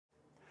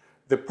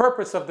The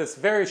purpose of this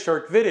very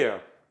short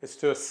video is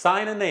to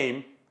assign a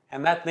name,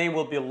 and that name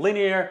will be a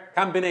linear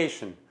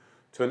combination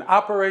to an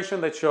operation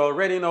that you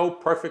already know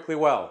perfectly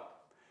well.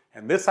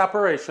 And this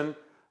operation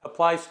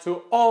applies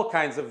to all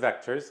kinds of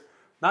vectors,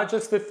 not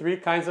just the three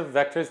kinds of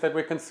vectors that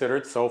we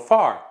considered so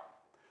far.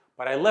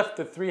 But I left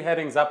the three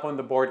headings up on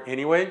the board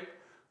anyway,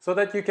 so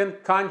that you can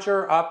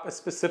conjure up a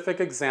specific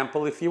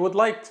example if you would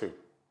like to.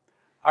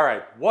 All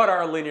right, what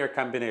are linear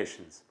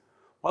combinations?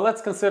 Well,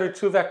 let's consider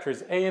two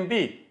vectors, A and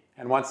B.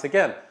 And once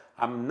again,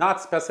 I'm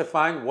not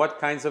specifying what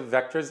kinds of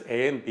vectors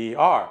A and B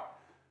are.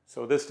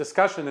 So this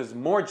discussion is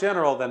more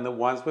general than the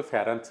ones we've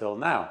had until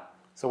now.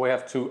 So we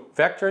have two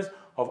vectors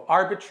of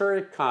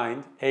arbitrary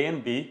kind, A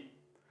and B.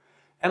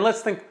 And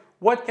let's think,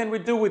 what can we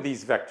do with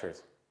these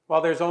vectors?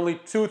 Well, there's only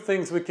two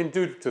things we can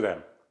do to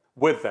them,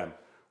 with them.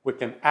 We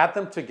can add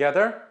them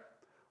together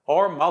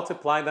or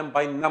multiply them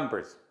by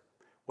numbers.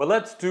 Well,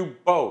 let's do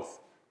both.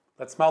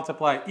 Let's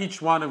multiply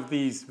each one of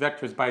these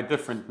vectors by a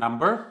different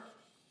number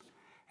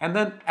and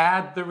then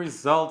add the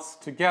results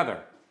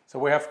together. So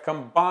we have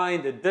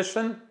combined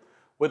addition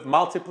with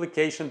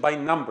multiplication by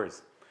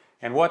numbers.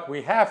 And what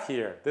we have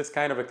here, this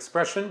kind of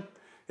expression,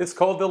 is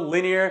called the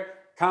linear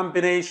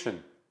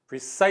combination,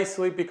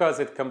 precisely because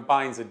it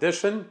combines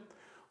addition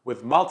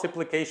with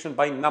multiplication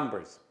by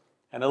numbers.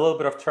 And a little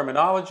bit of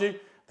terminology,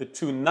 the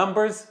two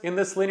numbers in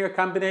this linear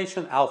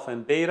combination, alpha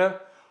and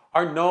beta,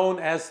 are known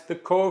as the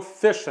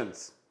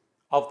coefficients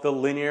of the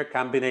linear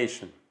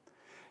combination.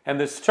 And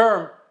this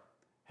term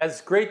has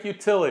great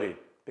utility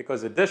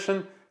because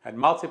addition and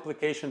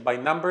multiplication by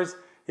numbers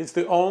is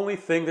the only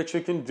thing that you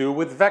can do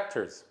with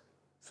vectors.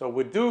 So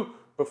we do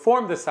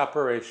perform this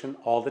operation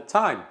all the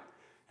time.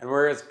 And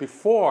whereas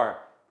before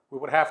we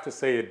would have to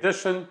say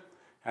addition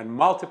and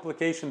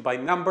multiplication by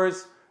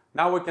numbers,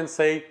 now we can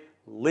say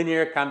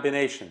linear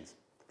combinations.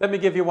 Let me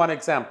give you one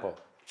example.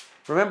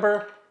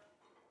 Remember,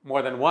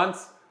 more than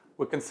once,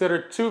 we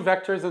considered two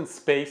vectors in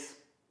space,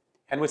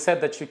 and we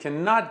said that you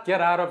cannot get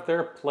out of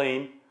their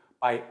plane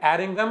by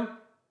adding them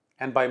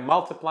and by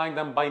multiplying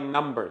them by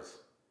numbers.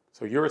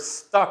 So you're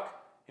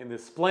stuck in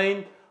this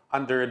plane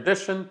under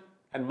addition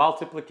and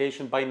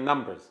multiplication by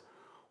numbers.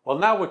 Well,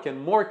 now we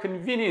can more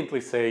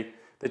conveniently say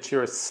that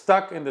you're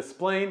stuck in this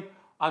plane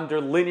under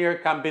linear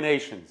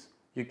combinations.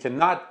 You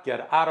cannot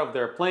get out of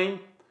their plane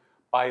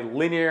by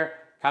linear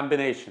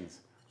combinations.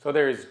 So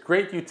there is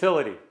great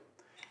utility.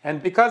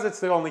 And because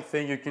it's the only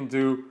thing you can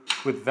do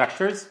with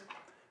vectors,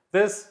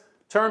 this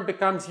term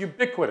becomes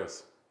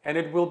ubiquitous. And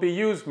it will be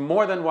used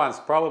more than once,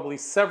 probably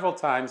several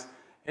times,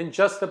 in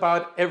just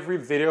about every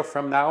video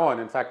from now on.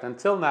 In fact,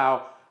 until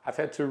now, I've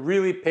had to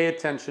really pay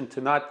attention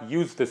to not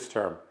use this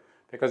term.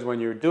 Because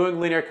when you're doing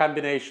linear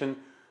combination,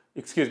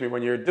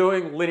 when you're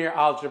doing linear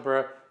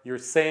algebra, you're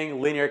saying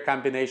linear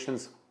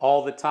combinations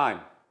all the time.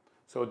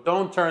 So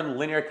don't turn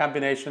linear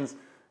combinations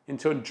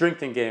into a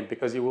drinking game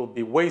because you will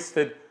be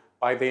wasted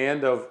by the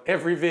end of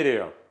every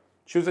video.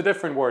 Choose a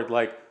different word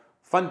like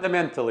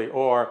fundamentally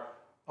or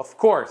of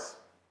course,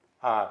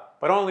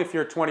 but only if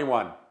you're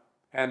 21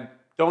 and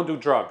don't do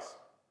drugs.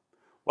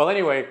 Well,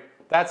 anyway,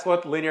 that's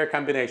what linear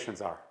combinations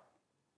are.